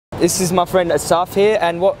this is my friend Asaf here,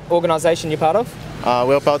 and what organisation you're part of?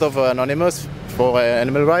 We're part of Anonymous for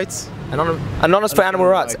animal rights. Anonymous for Animal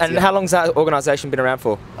Rights. And how long's that organisation been around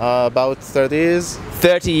for? About 30 years.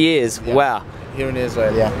 30 years, yeah. Wow. Here in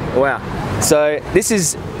Israel, yeah. Wow. So this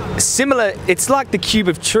is similar, it's like the cube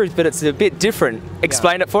of truth, but it's a bit different.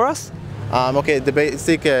 Explain it for us. Okay, the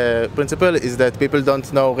basic principle is that people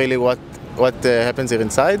don't know really what happens here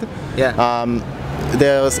inside. Yeah.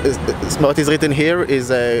 What is written here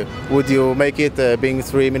is, would you make it being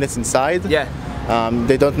 3 minutes inside? Yeah.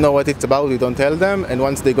 They don't know what it's about, we don't tell them, and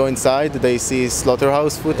once they go inside they see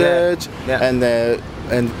slaughterhouse footage, yeah. Yeah.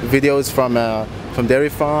 And videos from dairy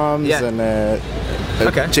farms, yeah.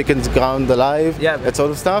 and chickens ground alive, yeah. That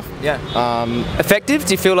sort of stuff. Yeah. Effective?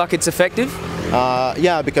 Do you feel like it's effective?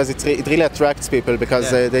 Yeah, because it really attracts people,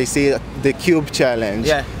 because yeah. they see the cube challenge.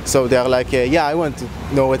 Yeah. So they're like, yeah, I want to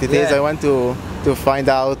know what it is. I want to find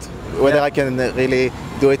out whether I can really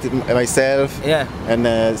do it myself, yeah.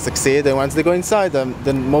 And succeed. And once they go inside,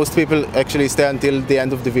 then most people actually stay until the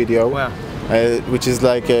end of the video. Wow. Which is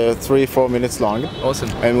like 3-4 minutes long. Awesome.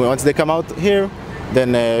 And once they come out here,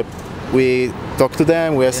 then we talk to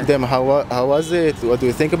them, we ask them how was it, what do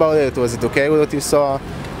you think about it, was it okay with what you saw,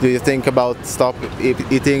 do you think about stop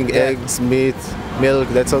eating eggs, meat, milk,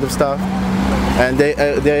 that sort of stuff. And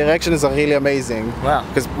their reactions are really amazing. Wow.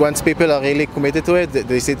 Because once people are really committed to it,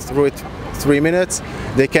 they sit through it 3 minutes,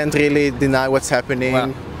 they can't really deny what's happening.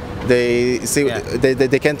 Wow. They see,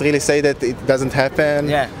 they can't really say that it doesn't happen.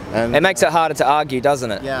 Yeah. And it makes it harder to argue,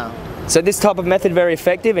 doesn't it? Yeah. So this type of method very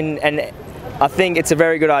effective, and I think it's a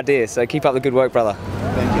very good idea. So keep up the good work, brother.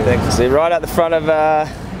 Thank you. Thank you. So right at the front of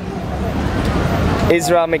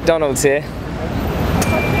Israel McDonald's here,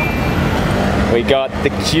 we got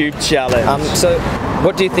the Cube Challenge. So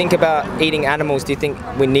what do you think about eating animals? Do you think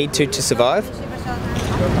we need to survive?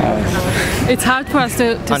 It's hard for us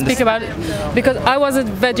to speak about it, because I was a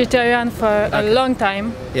vegetarian for a long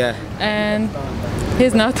time. Yeah. And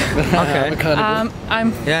he's not. Okay.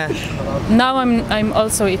 Now I'm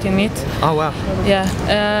also eating meat. Oh wow. Yeah.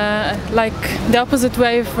 Like the opposite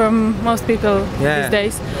way from most people these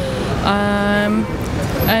days.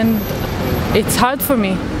 And it's hard for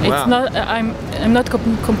me. Wow. It's not. I'm not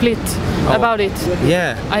complete about it.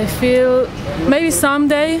 Yeah. I feel maybe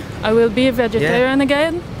someday I will be a vegetarian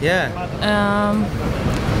again. Yeah.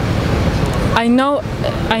 I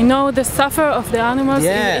know the suffer of the animals.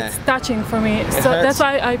 Yeah. It's touching for me. So that's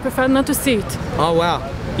why I prefer not to see it. Oh wow.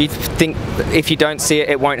 You think if you don't see it,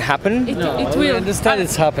 it won't happen? It will. We understand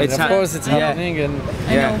it's happening. Of course, it's happening, and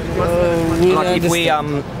like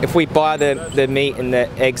if we buy the meat and the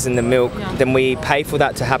eggs and the milk, then we pay for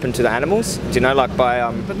that to happen to the animals. Do you know, like by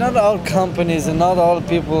But not all companies and not all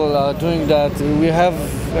people are doing that. We have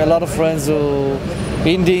a lot of friends who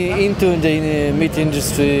into the meat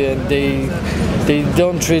industry, and they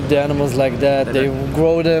don't treat the animals like that. They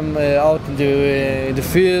grow them out in the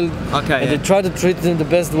field, and they try to treat them the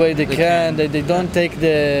best way they can. They don't take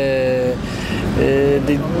the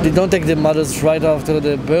they don't take the mothers right after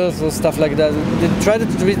the birth or stuff like that. They try to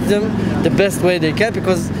treat them the best way they can,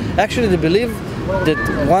 because actually they believe that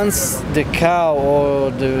once the cow or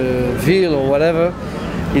the veal or whatever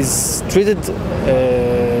is treated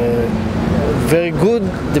very good,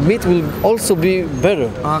 the meat will also be better.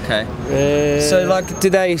 Okay. So like, do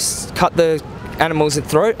they cut the animal's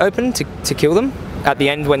throat open to kill them at the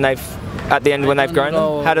end when they've grown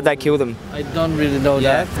them? How did they kill them? I don't really know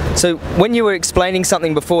that. So when you were explaining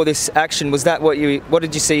something before this action, was that what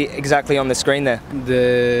did you see exactly on the screen there?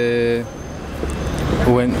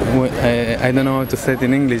 When I don't know how to say it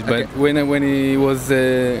in English, but when he was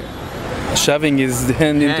shoving his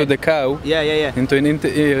hand into the cow, into an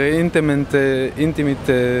intimate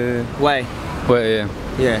way.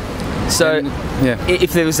 Yeah. So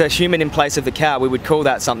if there was a human in place of the cow, we would call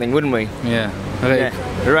that something, wouldn't we? Yeah. Rape.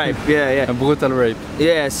 Yeah. Rape. Yeah. A brutal rape.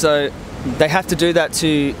 Yeah. So they have to do that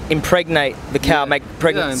to impregnate the cow, make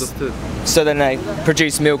pregnant. Yeah, understood. So then they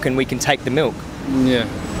produce milk, and we can take the milk. Yeah.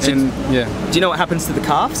 So do you know what happens to the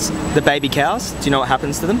calves, the baby cows? Do you know what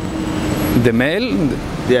happens to them? The male?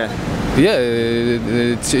 Yeah. Yeah,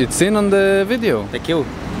 it's seen on the video. They kill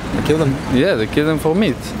them. Yeah, they kill them for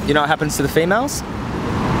meat. You know what happens to the females?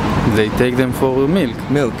 They take them for milk.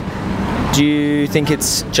 Milk. Do you think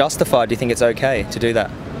it's justified? Do you think it's okay to do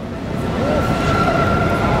that?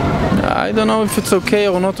 I don't know if it's okay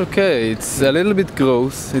or not okay. It's a little bit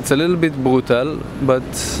gross, it's a little bit brutal, but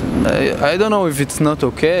I don't know if it's not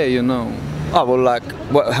okay, you know. Oh, well, like,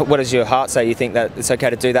 what does your heart say? You think that it's okay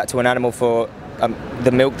to do that to an animal for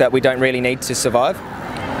the milk that we don't really need to survive?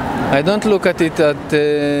 I don't look at it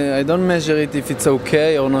I don't measure it if it's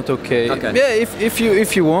okay or not okay. Yeah,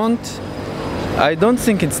 if you want, I don't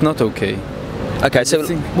think it's not okay. Okay, so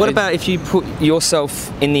what about if you put yourself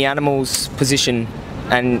in the animal's position,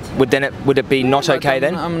 and would it be not okay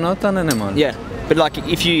then? I'm not an animal. Yeah, but like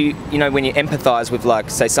if you know when you empathise with like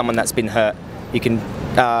say someone that's been hurt, you can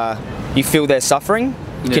you feel their suffering.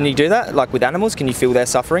 Can you do that? Like with animals, can you feel their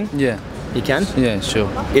suffering? Yeah. You can? Yeah, sure.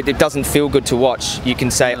 It doesn't feel good to watch. You can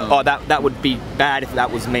say, oh, that would be bad if that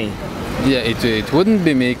was me. Yeah, it wouldn't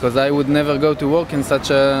be me, because I would never go to work in such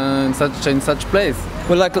place.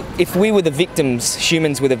 Well, like if we were the victims,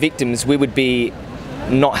 humans were the victims, we would be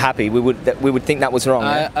not happy. We would think that was wrong.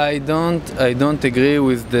 I don't agree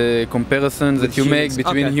with the comparisons that you make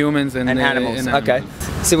between humans and animals. Okay.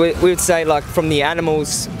 So we would say, like, from the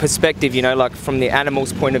animal's perspective, you know, like from the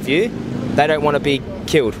animal's point of view, they don't want to be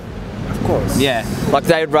killed. Of course. Yeah. Like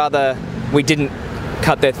they'd rather we didn't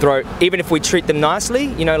cut their throat, even if we treat them nicely.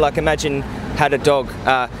 You know, like imagine had a dog,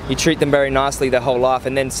 you treat them very nicely their whole life,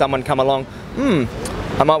 and then someone come along,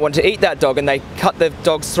 I might want to eat that dog, and they cut the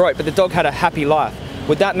dog's throat, but the dog had a happy life.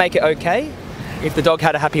 Would that make it okay if the dog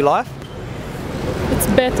had a happy life? It's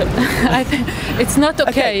better. I think it's not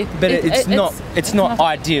okay. But it's not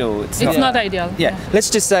ideal. It's not ideal. Yeah. Let's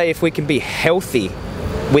just say if we can be healthy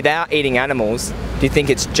without eating animals, do you think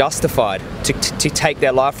it's justified to take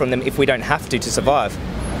their life from them if we don't have to survive?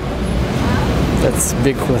 That's a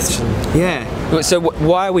big question. Yeah. So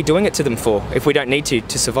why are we doing it to them for if we don't need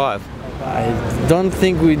to survive? I don't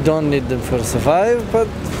think we don't need them for survive, but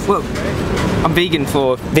well, I'm vegan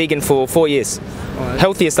for 4 years.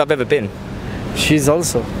 Healthiest I've ever been. She's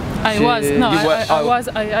also. I was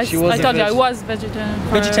vegetarian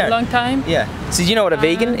for a long time. Yeah. So do you know what a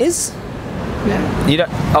vegan is? Yeah. You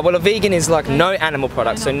don't. Oh, well, a vegan is like no animal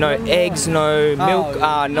products, so no eggs, no milk,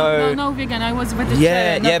 no vegan. I was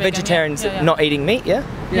vegetarian. Yeah, vegetarians not eating meat. Yeah.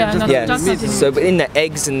 Just not eating So meat. in the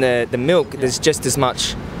eggs and the milk, there's just as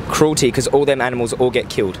much cruelty because all them animals all get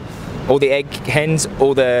killed. All the egg hens,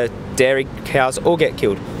 all the dairy cows all get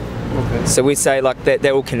killed. Okay. So we say like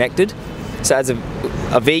they're all connected. So as a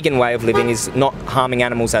vegan way of living is not harming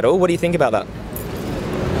animals at all. What do you think about that?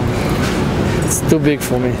 It's too big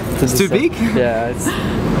for me. It's too big? Yeah,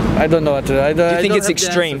 I don't know what to do. Do you think it's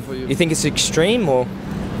extreme? You think it's extreme, or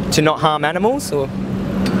to not harm animals, or?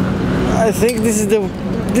 I think this is the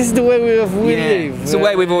way we live. It's the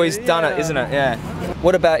way we've always done it, isn't it? Yeah.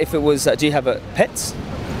 What about if it was? Do you have pets?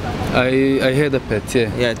 I had a pet.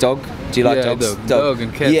 Yeah. Yeah, dog. Do you like dogs? Dog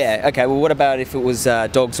and cats. Yeah. Okay. Well, what about if it was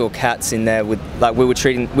dogs or cats in there? We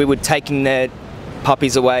were taking their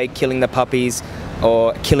puppies away, killing the puppies,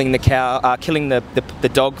 or killing the cow, killing the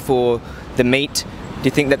dog for the meat. Do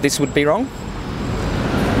you think that this would be wrong?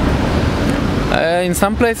 In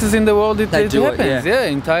some places in the world it happens. Yeah,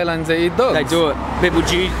 in Thailand they eat dogs. They do it. But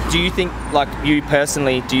do you think, like you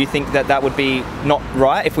personally, do you think that would be not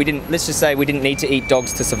right if we didn't? Let's just say we didn't need to eat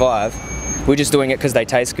dogs to survive. We're just doing it because they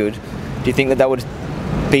taste good. Do you think that would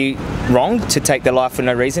be wrong to take their life for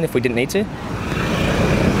no reason if we didn't need to?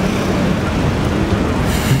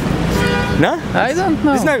 No? I don't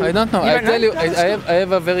know. I don't know. I tell you, I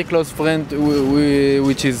have a very close friend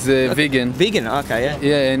which is vegan. Vegan? Okay, yeah.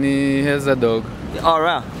 Yeah, and he has a dog. Oh,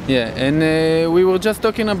 wow. Yeah, and we were just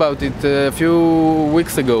talking about it a few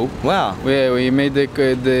weeks ago. Wow. Where we made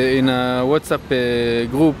in a WhatsApp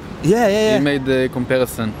group. Yeah. We made the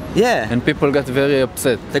comparison. Yeah. And people got very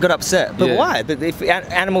upset. They got upset. But why? But if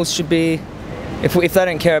animals should be... If they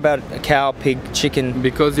don't care about a cow, pig, chicken...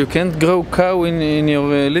 Because you can't grow cow in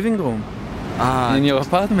your living room. In your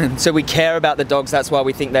apartment. So we care about the dogs, that's why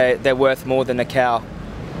we think they're worth more than a cow.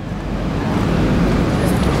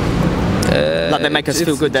 Like they make us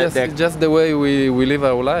feel good. It's just the way we live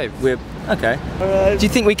our lives. Okay. Do you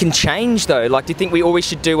think we can change though? Like, do you think we always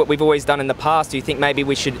should do what we've always done in the past? Do you think maybe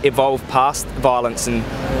we should evolve past violence and...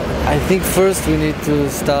 I think first we need to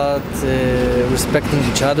start respecting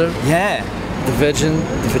each other. Yeah. The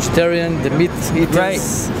vegetarian, the meat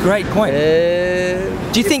eaters. Great point.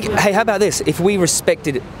 Do you think, hey, how about this? If we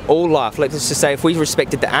respected all life, let's just say if we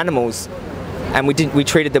respected the animals and we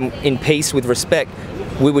treated them in peace with respect,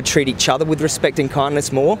 we would treat each other with respect and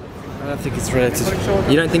kindness more? I don't think it's related.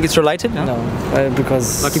 You don't think it's related? No,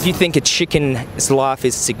 because... Like if you think a chicken's life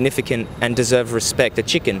is significant and deserves respect, a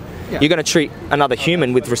chicken, you're going to treat another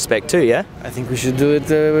human with respect too, yeah? I think we should do it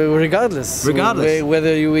regardless. Regardless?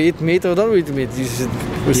 Whether you eat meat or don't eat meat, you should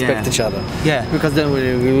respect each other. Yeah. Because then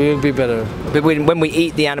we will be better. But when we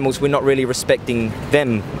eat the animals, we're not really respecting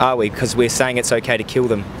them, are we? Because we're saying it's okay to kill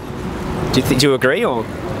them. Do you agree, or...?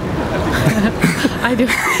 I do.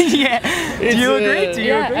 Yeah. Do you agree? Do you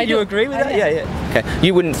yeah, agree? I You do. agree with I that? do. Yeah, yeah. Okay.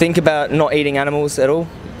 You wouldn't think about not eating animals at all?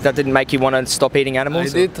 That didn't make you want to stop eating I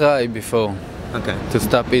animals? did try before Okay. to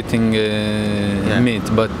stop eating meat,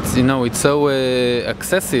 but you know it's so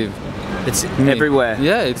excessive. It's meat. everywhere.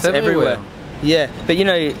 Yeah, it's everywhere. Yeah, but you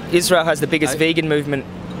know, Israel has the biggest vegan movement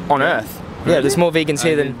on earth. Yeah, there's more vegans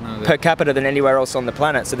here I than didn't know that. per capita than anywhere else on the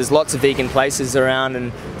planet. So there's lots of vegan places around,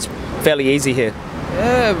 and it's fairly easy here.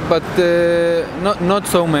 Yeah, but not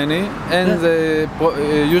so many, and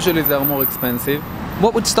usually they are more expensive.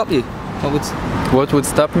 What would stop you? What would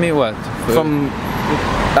stop me? What? From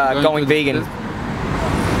going to vegan? this?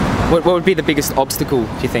 What would be the biggest obstacle,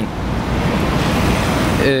 do you think?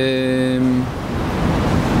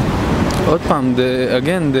 עוד פעם,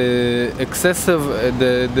 again, the excessive,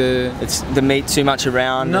 It's the meat too much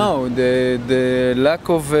around. no, the lack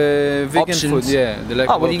of vegan Options. food. Yeah, the lack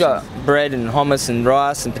Oh, of well, you got options. bread and hummus and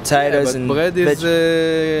rice and potatoes Yeah, but and bread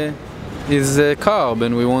is carb,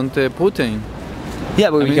 and we want protein. yeah,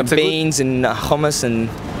 well, I you mean, got it's a good- beans and hummus and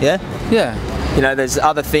yeah. Yeah, You know, there's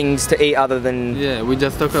other things to eat other than yeah. We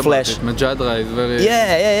just talked Flesh. about it. Majadra is very.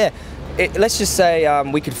 yeah. Let's just say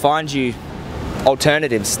we could find you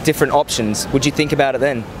alternatives, different options. Would you think about it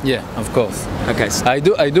then? Yeah, of course. Okay.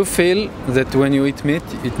 I do feel that when you eat meat,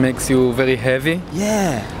 it makes you very heavy.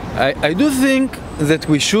 Yeah. I do think that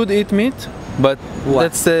we should eat meat, but Why?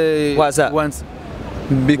 let's say Why is that? once.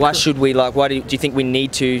 Why should we why do you think we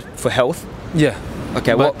need to for health? Yeah.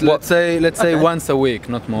 Okay. But let's say Okay. once a week,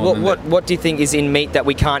 not more. than What do you think is in meat that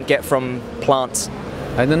we can't get from plants?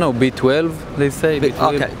 that. I don't know. B12, they say.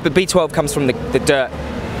 B12. Okay. But B12 comes from the dirt.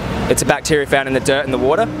 It's a bacteria found in the dirt and the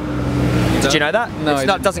water. Did you know that? No,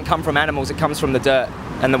 It doesn't come from animals. It comes from the dirt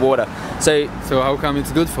and the water. So how come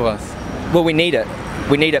it's good for us? Well, we need it.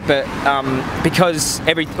 We need it, but because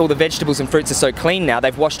all the vegetables and fruits are so clean now,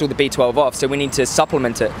 they've washed all the B12 off, so we need to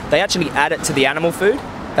supplement it. They actually add it to the animal food.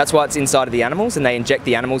 That's why it's inside of the animals, and they inject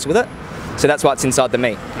the animals with it. So that's why it's inside the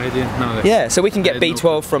meat. I didn't know that. Yeah, so we can get I had no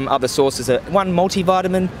B12 from other sources. One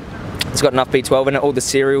multivitamin, it's got enough B12 in it. All the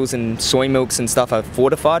cereals and soy milks and stuff are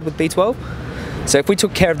fortified with B12. So if we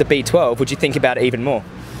took care of the B12, would you think about it even more?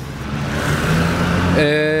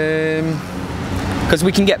 Because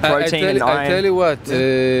we can get protein and iron. I tell you what,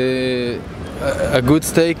 a good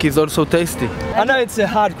steak is also tasty. I know it's a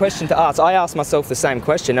hard question to ask. I asked myself the same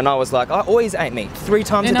question, and I was like, I always ate meat 3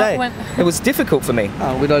 times You a know, day. It was difficult for me.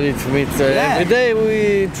 We don't eat meat every day.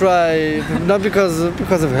 We try, not because of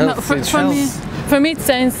health. No, it's for me, health. for me, it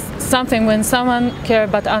says something when someone care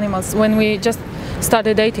about animals. When we just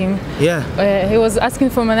started dating, Yeah. he was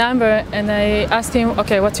asking for my number, and I asked him,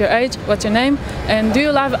 "Okay, what's your age? What's your name? And do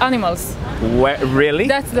you love animals?" Really?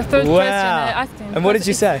 That's the third question I asked him. And what did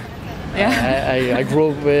you say? Yeah. I grew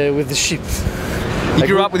up with the sheep. You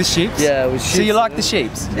grew up with the sheep? Yeah, with sheep. So you like the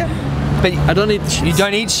sheep? Yeah. But I don't eat sheep. you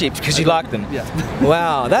don't eat sheep because you like them? Yeah.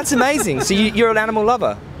 Wow, that's amazing. So you're an animal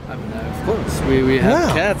lover? I mean, of course. We have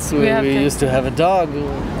Wow. cats. We have We cats. used to have a dog.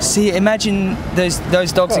 See, imagine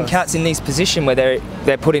those dogs and course. cats in this position where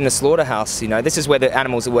they're put in the slaughterhouse. You know, this is where the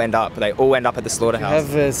animals will end up. They all end up at the We slaughterhouse.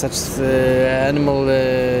 have such animal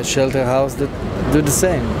shelter house that do the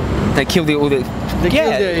same. They kill all the. They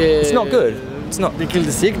Yeah, kill the, it's not good. It's not. They kill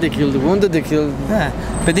the sick. They kill the wounded. They kill. Yeah.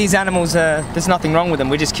 But these animals, there's nothing wrong with them.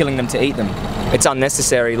 We're just killing them to eat them. It's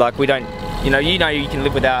unnecessary. Like we don't. You can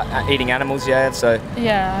live without eating animals. Yeah. So.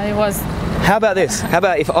 Yeah, it was. How about this? How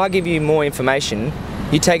about if I give you more information,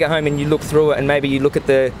 you take it home and you look through it, and maybe you look at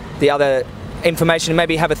the other information and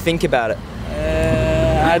maybe have a think about it.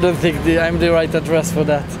 I don't think I'm the right address for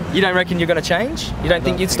that. You don't reckon you're going to change? You don't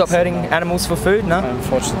think you'd stop hurting animals for food? No.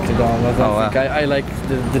 Unfortunately, no. I don't Oh, wow. think. I like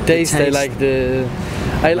the taste. I taste. like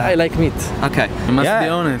I like meat. Okay. I must be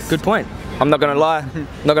honest. Good point. I'm not gonna lie.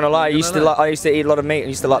 Not gonna lie. I used to eat a lot of meat. I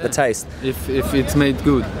used to like the taste. If it's made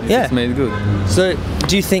good. If Yeah. it's made good. So,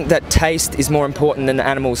 do you think that taste is more important than the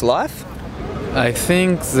animal's life? I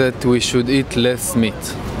think that we should eat less meat.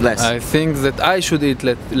 Less. I think that I should eat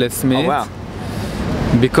less meat. Oh wow.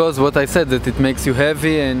 Because what I said, that it makes you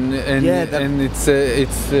heavy and it's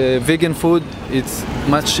vegan food. It's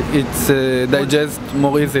digest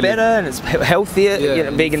more easily. Better and it's healthier. Yeah,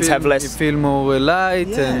 Vegans have You less. feel more light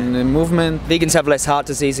Yeah. and movement. Vegans have less heart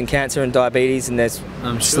disease and cancer and diabetes, and they're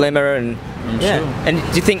I'm sure. slimmer and I'm yeah. sure. And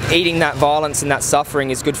do you think eating that violence and that suffering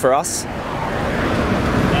is good for us?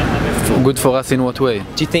 Good for us in what way?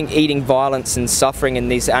 Do you think eating violence and suffering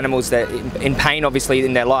and these animals that in pain, obviously,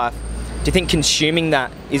 in their life, do you think consuming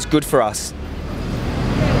that is good for us?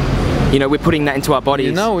 You know, we're putting that into our bodies.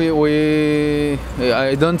 You know,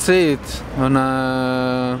 I don't see it on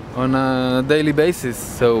a daily basis.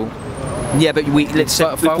 So Yeah, but let's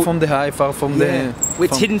say Far from the high, far from the...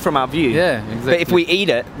 it's hidden from our view. Yeah, exactly. But if we eat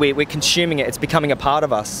it, we're consuming it. It's becoming a part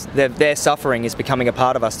of us. Their suffering is becoming a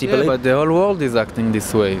part of us. Do you believe? But the whole world is acting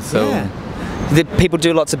this way. So the people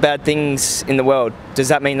do lots of bad things in the world. Does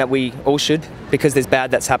that mean that we all should? Because there's bad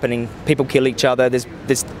that's happening. People kill each other. There's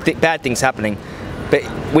bad things happening. But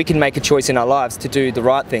we can make a choice in our lives to do the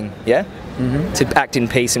right thing. Yeah. To act in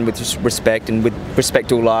peace and with respect and with respect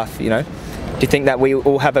to all life. You know. Do you think that we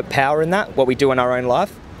all have a power in that? What we do in our own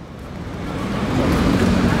life?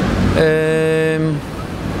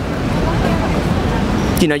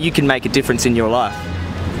 You know, you can make a difference in your life.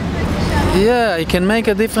 Yeah, I can make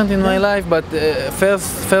a difference in my life, but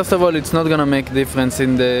first of all, it's not gonna make a difference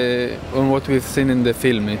on what we've seen in the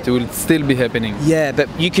film. It will still be happening. Yeah, but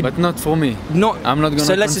you could. But not for me. I'm not gonna.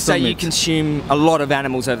 So let's just say you consume a lot of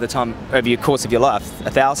animals over your course of your life.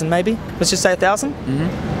 1,000 maybe. Let's just say 1,000.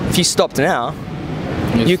 If you stopped now,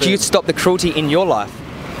 you could stop the cruelty in your life.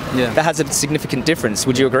 Yeah. That has a significant difference.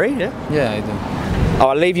 Would you agree? Yeah. Yeah, I do.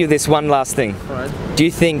 I'll leave you this one last thing. All right. Do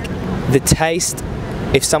you think the taste,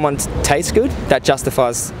 if someone tastes good, that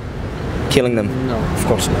justifies killing them? No, of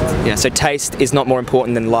course not. Yeah. So taste is not more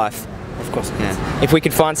important than life. Of course not. Yeah. If we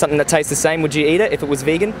could find something that tastes the same, would you eat it if it was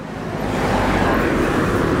vegan?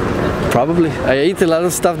 Probably. I eat a lot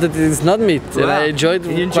of stuff that is not meat, and I enjoy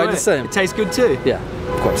it quite the same. It tastes good too? Yeah,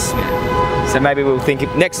 of course. Yeah. So maybe we'll think,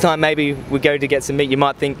 next time maybe we go to get some meat, you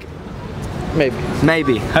might think... Maybe.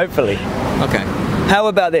 Maybe, hopefully. Okay. How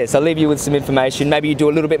about this? I'll leave you with some information. Maybe you do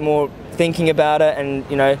a little bit more thinking about it, and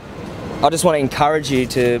you know, I just want to encourage you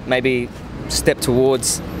to maybe step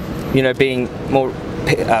towards, you know, being more,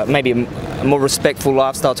 maybe a more respectful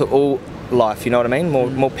lifestyle to all life, you know what I mean?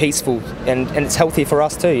 More peaceful, and it's healthy for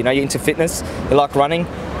us too, you know. You're into fitness, you like running,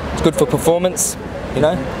 it's good for performance, you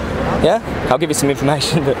know. Yeah, I'll give you some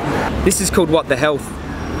information, but this is called What the Health.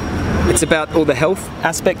 It's about all the health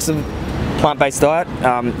aspects of plant-based diet.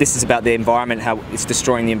 This is about the environment, how it's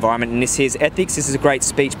destroying the environment, and this here's ethics. This is a great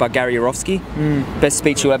speech by Gary Yourofsky. Best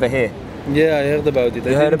speech you'll ever hear. Yeah, I heard about it.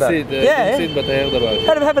 I didn't see it, but I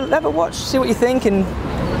heard about it. Have a watch, see what you think, and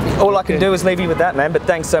all I can do is leave you with that, man. But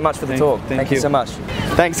thanks so much for the talk. Thank you so much.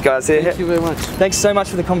 Thanks, guys. Thank you very much. Thanks so much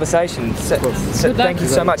for the conversation. Thank you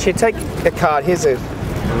so much. Here, take a card. Here's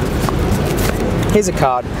a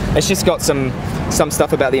card. It's just got some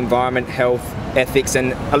stuff about the environment, health, ethics,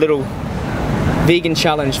 and a little vegan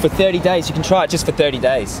challenge for 30 days. You can try it just for 30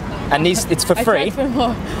 days. And it's for free.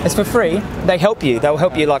 It's for free. They help you. They'll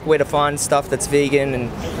help you like where to find stuff that's vegan,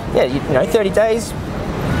 and yeah, you know, 30 days.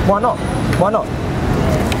 Why not? Why not?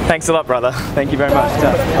 Thanks a lot, brother. Thank you very much.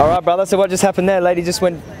 All right, brother. So what just happened there? Lady just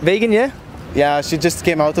went vegan, yeah? Yeah, she just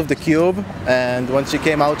came out of the cube, and when she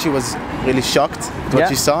came out, she was really shocked at what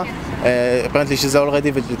she saw. Apparently she's already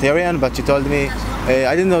vegetarian, but she told me,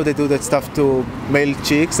 I didn't know they do that stuff to male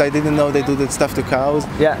chicks. I didn't know they do that stuff to cows.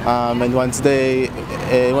 Yeah. And once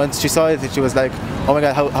she saw it, she was like, oh my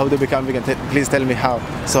God, how do they become vegan? Please tell me how.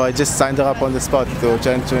 So I just signed her up on the spot to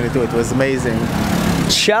Challenge 22. It was amazing.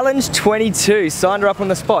 Challenge 22, signed her up on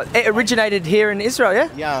the spot. It originated here in Israel,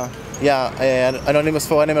 yeah? Yeah. Anonymous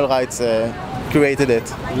for Animal Rights created it.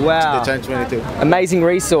 Wow. The Challenge 22. Amazing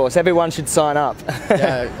resource. Everyone should sign up.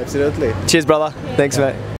 Yeah, absolutely. Cheers, brother. Thanks,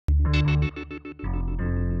 mate.